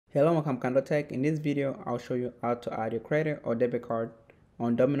Hello, welcome to KahindoTech. In this video, I'll show you how to add your credit or debit card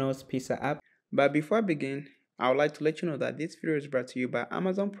on Domino's Pizza app. But before I begin, I would like to let you know that this video is brought to you by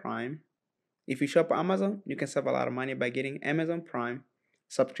Amazon Prime. If you shop on Amazon, you can save a lot of money by getting Amazon Prime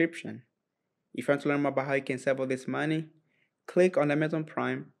subscription. If you want to learn more about how you can save all this money, click on the Amazon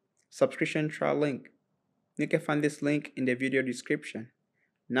Prime subscription trial link. You can find this link in the video description.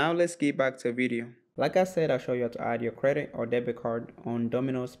 Now let's get back to the video. Like I said, I'll show you how to add your credit or debit card on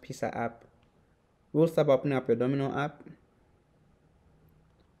Domino's Pizza app. We'll start by opening up your Domino app.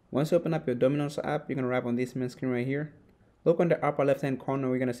 Once you open up your Domino's app, you're going to arrive on this main screen right here. Look on the upper left hand corner,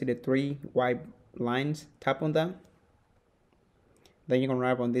 we're going to see the 3 white lines. Tap on that. Then you're going to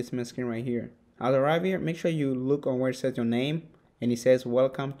arrive on this main screen right here. As you arrive here, make sure you look on where it says your name and it says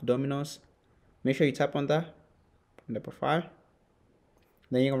welcome to Domino's. Make sure you tap on that, on the profile.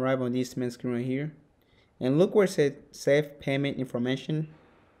 Then you're going to arrive on this main screen right here. And look where it says save payment information.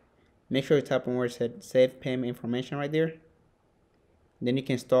 Make sure you tap on where it said save payment information right there. Then you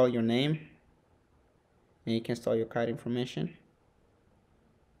can install your name. And you can install your card information.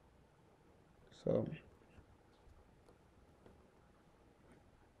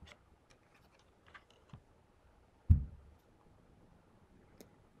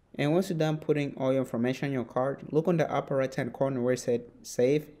 And once you're done putting all your information on your card, look on the upper right hand corner where it said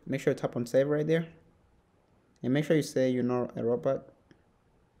save. Make sure you tap on save right there. And make sure you say you're not a robot.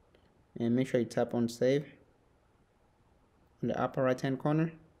 And make sure you tap on save in the upper right hand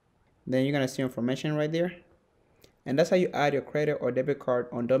corner. Then you're going to see information right there. And that's how you add your credit or debit card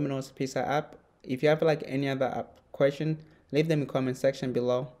on Domino's Pizza app. If you have like any other app question, leave them in the comment section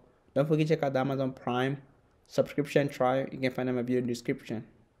below. Don't forget to check out the Amazon Prime subscription trial. You can find them in the video description.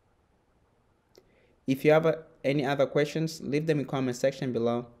 If you have any other questions, leave them in the comment section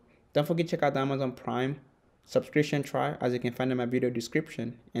below. Don't forget to check out the Amazon Prime subscription trial, as you can find in my video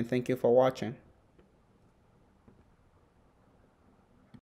description. And thank you for watching.